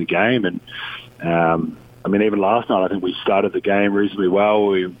back in the game. And even last night, I think we started the game reasonably well.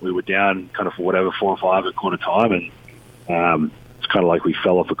 We were down kind of for whatever 4 or 5 at quarter time, and it's kind of like we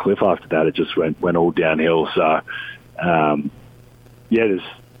fell off a cliff after that. It just went all downhill. So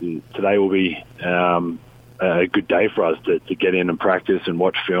today will be a good day for us to get in and practice and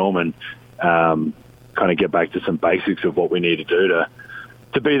watch film and kind of get back to some basics of what we need to do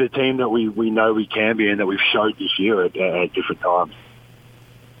to be the team that we know we can be and that we've showed this year at different times.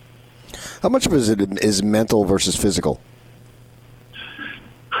 How much of it is mental versus physical?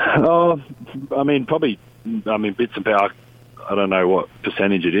 Probably bits and pieces. I don't know what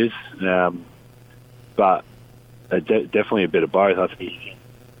percentage it is, but definitely a bit of both. I think.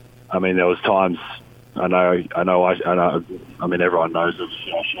 There was times. I know. Everyone knows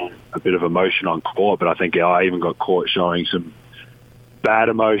I showed a bit of emotion on court, but I think I even got caught showing some bad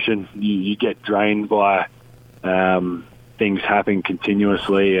emotion. You get drained by things happening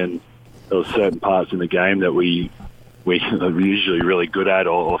continuously, and there were certain parts in the game that we are usually really good at,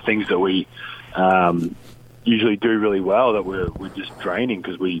 or things that we usually do really well that we're just draining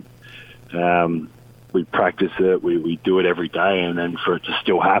because we practice it, we do it every day, and then for it to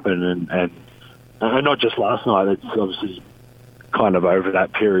still happen and not just last night, it's obviously kind of over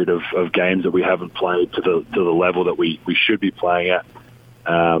that period of games that we haven't played to the level that we should be playing at.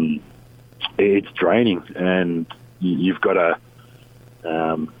 It's draining, and you've got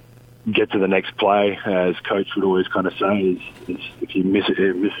to get to the next play, as coach would always kind of say, is if you miss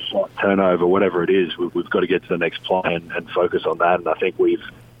a shot, turnover, whatever it is, we've got to get to the next play and focus on that. And I think we've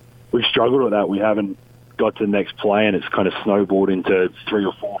struggled with that. We haven't got to the next play, and it's kind of snowballed into 3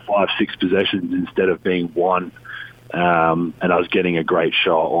 or 4, 5, 6 possessions instead of being one. And I was getting a great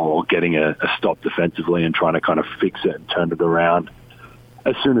shot or getting a stop defensively and trying to kind of fix it and turn it around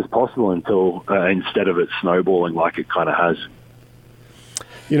as soon as possible until instead of it snowballing like it kind of has.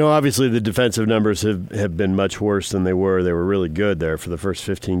 You know, obviously the defensive numbers have been much worse than they were. They were really good there for the first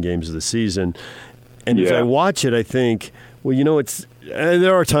 15 games of the season. And as I watch it, I think, well, you know,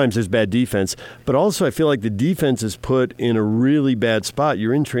 there are times there's bad defense, but also I feel like the defense is put in a really bad spot.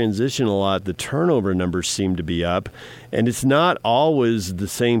 You're in transition a lot. The turnover numbers seem to be up, and it's not always the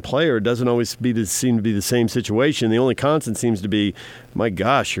same player. It doesn't always seem to be the same situation. The only constant seems to be, my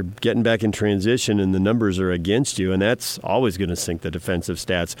gosh, you're getting back in transition and the numbers are against you, and that's always going to sink the defensive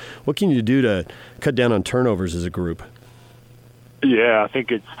stats. What can you do to cut down on turnovers as a group? Yeah, I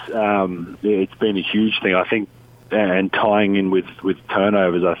think it's been a huge thing. I think, and tying in with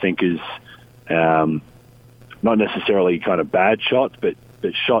turnovers, I think is not necessarily kind of bad shots, but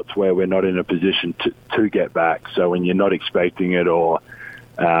shots where we're not in a position to get back. So when you're not expecting it, or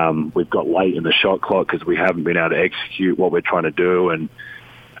we've got late in the shot clock because we haven't been able to execute what we're trying to do, and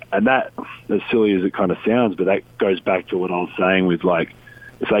that, as silly as it kind of sounds, but that goes back to what I was saying with, like,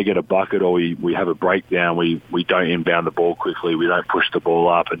 if they get a bucket or we have a breakdown, we don't inbound the ball quickly, we don't push the ball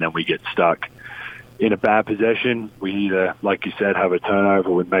up, and then we get stuck in a bad possession. We either, like you said, have a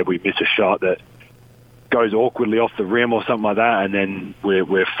turnover when maybe we miss a shot that goes awkwardly off the rim or something like that, and then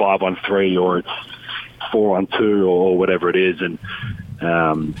we're 5-on-3 or it's 4-on-2 or whatever it is. And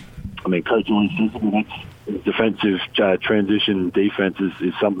I mean, Coach always says that's defensive transition defense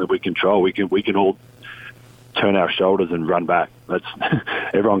is something that we control. We can all turn our shoulders and run back. That's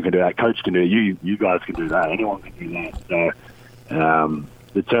everyone can do that. Coach can do it. You guys can do that. Anyone can do that. So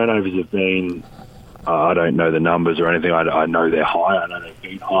the turnovers have been, I don't know the numbers or anything. I know they're high. I know they've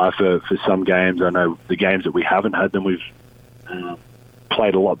been high for some games. I know the games that we haven't had them, we've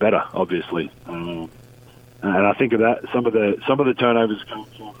played a lot better, obviously. And I think of that. Some of the turnovers come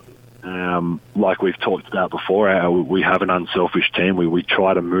from, like we've talked about before. We have an unselfish team. We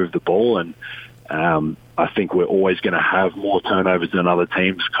try to move the ball, and I think we're always going to have more turnovers than other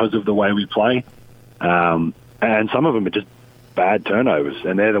teams because of the way we play. And some of them are just bad turnovers,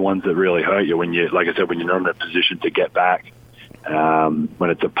 and they're the ones that really hurt you when like I said, when you're not in a position to get back, when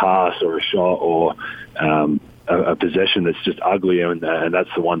it's a pass or a shot or a possession that's just ugly, and that's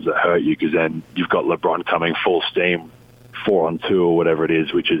the ones that hurt you, because then you've got LeBron coming full steam 4-on-2 or whatever it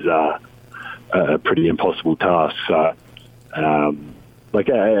is, which is a pretty impossible task. So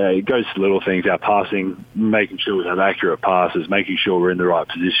it goes to little things, our passing, making sure we have accurate passes, making sure we're in the right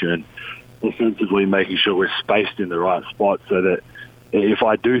position, offensively making sure we're spaced in the right spot, so that if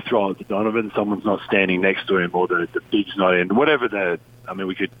I do throw it to Donovan, someone's not standing next to him, or the big's not in, whatever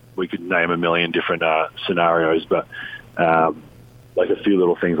we could name a million different scenarios, but like a few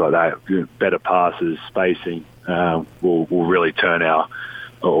little things like that, better passes, spacing, will really turn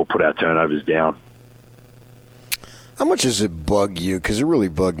or put our turnovers down. How much does it bug you? Because it really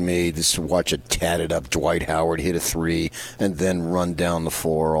bugged me just to watch a tatted up Dwight Howard hit a 3 and then run down the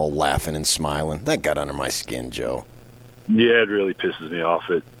floor all laughing and smiling. That got under my skin, Joe. Yeah, it really pisses me off.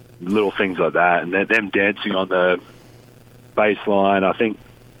 Little things like that, and them dancing on the baseline. I think,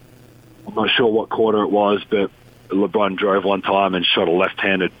 I'm not sure what quarter it was, but LeBron drove one time and shot a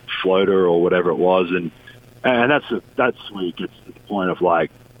left-handed floater or whatever it was, and that's where it gets to the point of,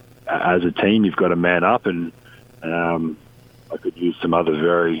 like, as a team, you've got to man up, and I could use some other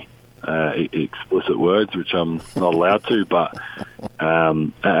very explicit words, which I'm not allowed to, but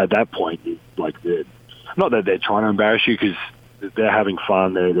at that point, like, not that they're trying to embarrass you, because they're having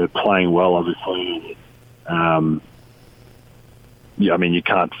fun, they're playing well, obviously. I mean, you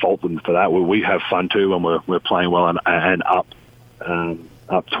can't fault them for that. We have fun too, and we're playing well and up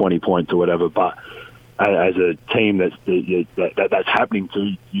 20 points or whatever, but as a team that's happening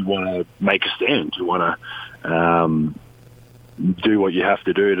to, you want to make a stand. You want to do what you have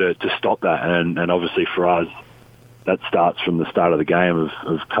to do to stop that. And obviously for us, that starts from the start of the game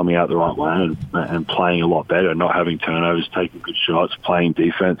of coming out the right way and playing a lot better, not having turnovers, taking good shots, playing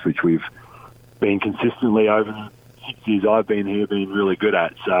defense, which we've been consistently over the 6 years I've been here, been really good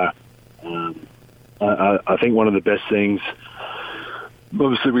at. So I think one of the best things,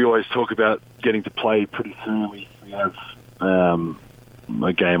 obviously we always talk about getting to play pretty soon. We have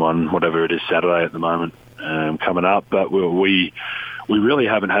a game on whatever it is, Saturday at the moment, coming up, but we really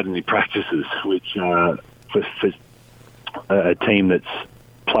haven't had any practices, which for a team that's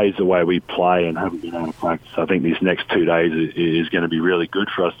plays the way we play and haven't been able to practice. I think these next 2 days is going to be really good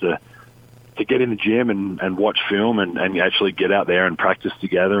for us to get in the gym and watch film and actually get out there and practice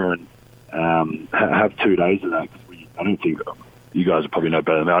together and have 2 days of that. I don't think you guys probably know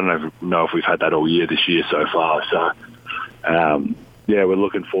better than me. I don't know if we've had that all year this year so far. So, we're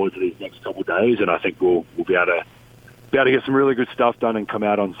looking forward to these next couple of days, and I think we'll be able to get some really good stuff done and come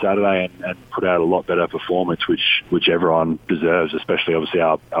out on Saturday and put out a lot better performance, which everyone deserves, especially obviously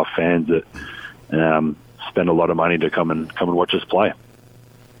our fans that spend a lot of money to come and watch us play.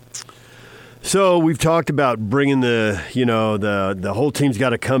 So we've talked about bringing the whole team's got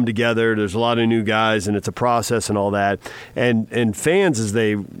to come together. There's a lot of new guys, and it's a process and all that. And fans, as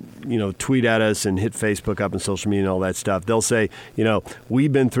they tweet at us and hit Facebook up and social media and all that stuff, they'll say,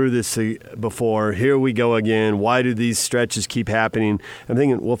 we've been through this before. Here we go again. Why do these stretches keep happening? I'm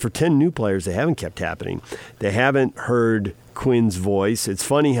thinking, well, for 10 new players, they haven't kept happening. They haven't heard Quinn's voice. It's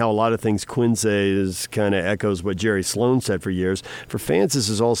funny how a lot of things Quinn says kind of echoes what Jerry Sloan said for years. For fans, this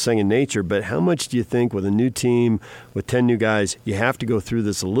is all second nature, but how much do you think with a new team, with 10 new guys, you have to go through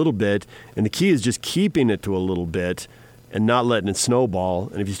this a little bit, and the key is just keeping it to a little bit and not letting it snowball.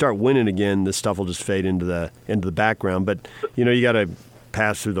 And if you start winning again, this stuff will just fade into the background. But, you got to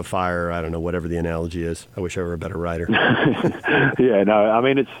pass through the fire. I don't know, whatever the analogy is. I wish I were a better writer. Yeah, no, I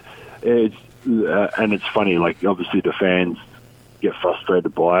mean, it's and it's funny, like, obviously the fans get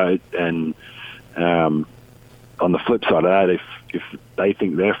frustrated by it, and on the flip side of that, if they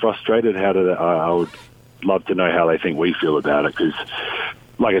think they're frustrated, I would love to know how they think we feel about it, because,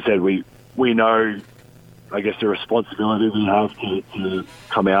 like I said, we know, I guess, the responsibility we have to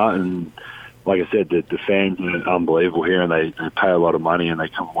come out, and like I said, the fans are unbelievable here, and they pay a lot of money, and they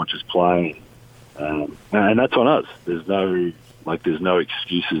come and watch us play, and that's on us. There's no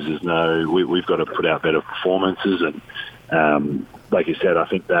excuses. We've got to put out better performances, and like you said, I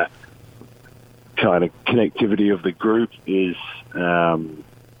think that kind of connectivity of the group is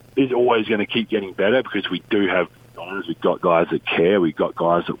always going to keep getting better, because we do have guys. We've got guys that care. We've got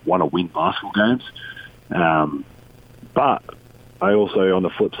guys that want to win basketball games. But I also, on the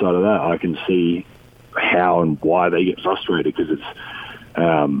flip side of that, I can see how and why they get frustrated, because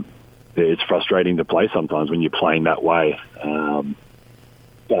it's frustrating to play sometimes when you're playing that way.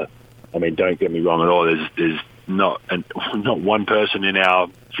 But I mean, don't get me wrong at all. There's not one person in our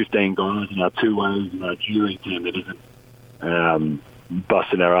 15 guys in our 2 ways in our G-League team that isn't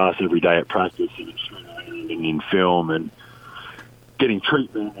busting their ass every day at practice and in film and getting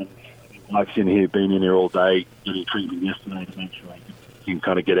treatment. And Mike's in here, been in here all day, getting treatment yesterday to make sure he can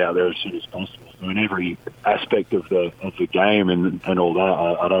kind of get out there as soon as possible. So in every aspect of the game and all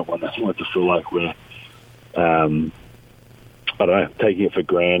that, I don't want to feel like we're I don't know, taking it for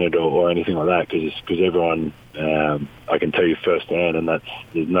granted or anything like that, because everyone, I can tell you firsthand, and there's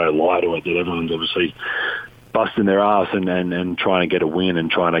no lie to it, that everyone's obviously busting their ass and trying to get a win and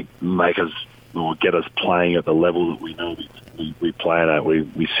trying to make us or get us playing at the level that we know we play at.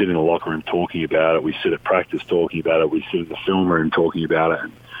 We sit in the locker room talking about it. We sit at practice talking about it. We sit in the film room talking about it.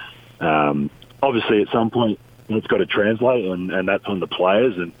 And, obviously, at some point, it's got to translate, and that's on the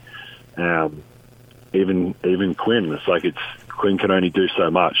players. And even Quinn, Quinn can only do so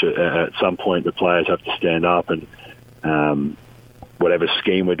much. At some point, the players have to stand up, and whatever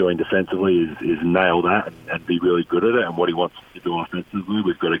scheme we're doing defensively is nail that and be really good at it. And what he wants to do offensively,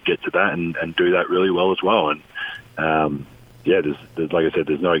 we've got to get to that and do that really well as well. And there's like I said,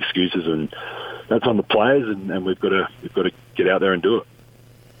 there's no excuses, and that's on the players, and we've got to get out there and do it.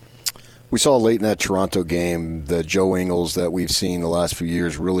 We saw late in that Toronto game the Joe Ingles that we've seen the last few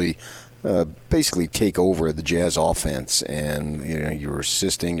years really basically take over the Jazz offense, and you were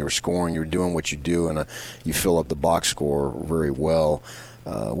assisting, you were scoring, you were doing what you do, and you fill up the box score very well.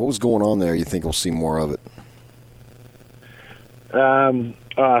 What was going on there? You think we'll see more of it?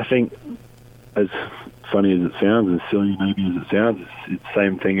 I think, as funny as it sounds, and silly maybe as it sounds, it's the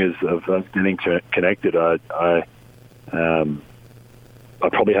same thing as of us getting connected. I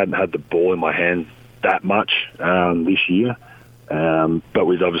probably hadn't had the ball in my hands that much this year. But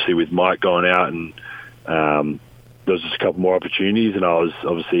with Mike going out, and there was just a couple more opportunities, and I was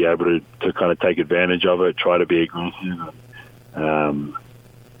obviously able to kind of take advantage of it, try to be aggressive.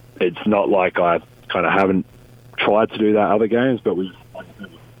 It's not like I kind of haven't tried to do that other games, but we're trying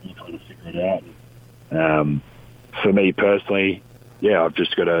to figure it out. For me personally, I've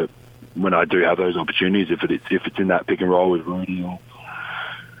just got to, when I do have those opportunities, if it's in that pick and roll with Rudy or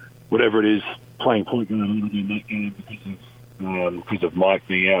whatever it is, playing point guard in that game because of Mike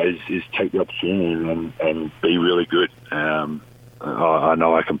being out, is take the opportunity and be really good. I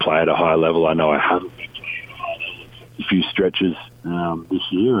know I can play at a high level. I know I haven't been playing at a high level few stretches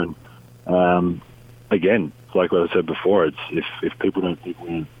this year. And again, like what I said before, it's if people don't think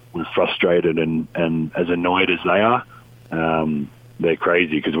we're frustrated and as annoyed as they are, they're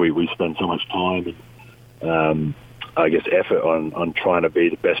crazy, because we spend so much time and I guess effort on trying to be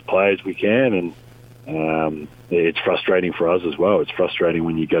the best players we can, and it's frustrating for us as well. It's frustrating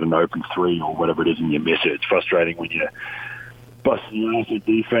when you get an open three or whatever it is and you miss it. It's frustrating when you bust your ass at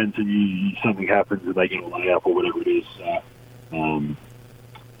defense and something happens and they get a layup or whatever it is.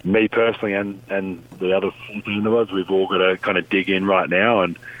 Me personally and the other 14 of us, we've all got to kind of dig in right now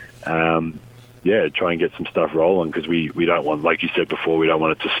and try and get some stuff rolling, because we don't want, like you said before, we don't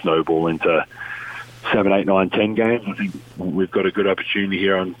want it to snowball into 7, 8, 9, 10 games. I think we've got a good opportunity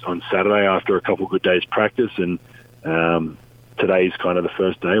here on Saturday after a couple of good days practice, and today's kind of the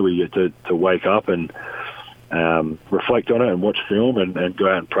first day we get to wake up and reflect on it and watch film and go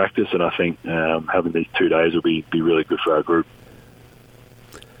out and practice. And I think having these 2 days will be really good for our group.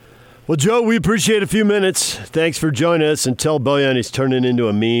 Well, Joe, we appreciate a few minutes. Thanks for joining us. And tell Bojan he's turning into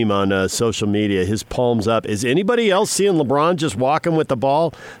a meme on social media. His palms up. Is anybody else seeing LeBron just walking with the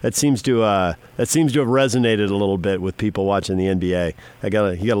ball? That seems to have resonated a little bit with people watching the NBA. He got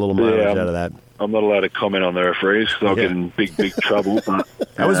a little mileage out of that. I'm not allowed to comment on the referees because I'll get in big trouble. But,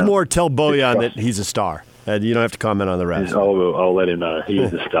 that was more tell Bojan that he's a star. You don't have to comment on the rest. I'll let him know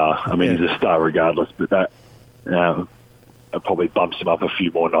he's a star. I mean, he's a star regardless. But that it probably bumps him up a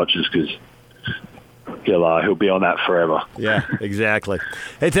few more notches because he'll be on that forever. Yeah, exactly.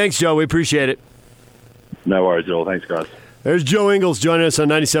 Hey, thanks, Joe. We appreciate it. No worries at all. Thanks, guys. There's Joe Ingles joining us on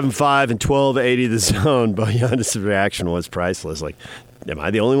 97.5 and 1280 The Zone. Bojan's reaction was priceless. Like, am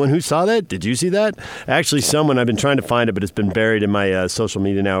I the only one who saw that? Did you see that? Actually, I've been trying to find it, but it's been buried in my social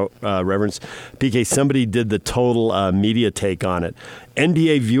media now, Reverence. PK, somebody did the total media take on it.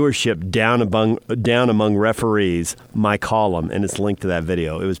 NBA viewership down among referees, my column, and it's linked to that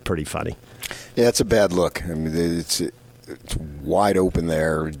video. It was pretty funny. Yeah, it's a bad look. I mean, it's wide open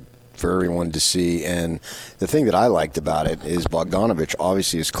there for everyone to see. And the thing that I liked about it is Bogdanovich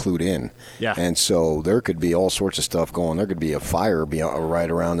obviously is clued in. Yeah. And so there could be all sorts of stuff going. There could be a fire right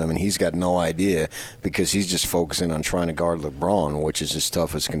around him, and he's got no idea because he's just focusing on trying to guard LeBron, which is as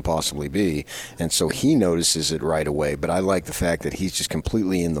tough as can possibly be. And so he notices it right away. But I like the fact that he's just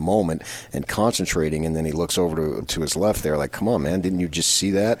completely in the moment and concentrating, and then he looks over to his left there like, come on, man, didn't you just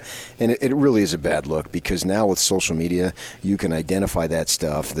see that? And it really is a bad look because now with social media, you can identify that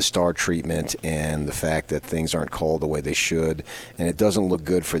stuff, the star treatment and the fact that things aren't called the way they should, and it doesn't look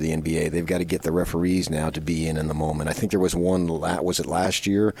good for the NBA. They've got to get the referees now to be in the moment. I think there was one, was it last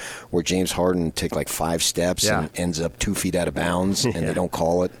year, where James Harden took like 5 steps and ends up 2 feet out of bounds, and they don't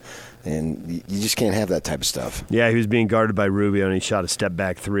call it. And you just can't have that type of stuff. Yeah, he was being guarded by Rubio, and he shot a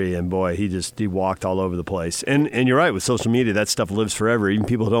step-back 3, and boy, he walked all over the place. And you're right, with social media, that stuff lives forever. Even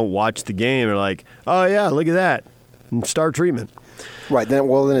people who don't watch the game are like, oh, yeah, look at that. And star treatment. Right, then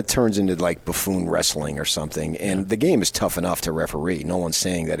it turns into like buffoon wrestling or something, and the game is tough enough to referee. No one's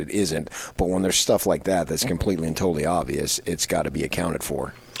saying that it isn't, but when there's stuff like that that's completely and totally obvious, it's got to be accounted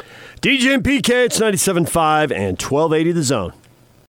for. DJ and PK, it's 97.5 and 1280 The Zone.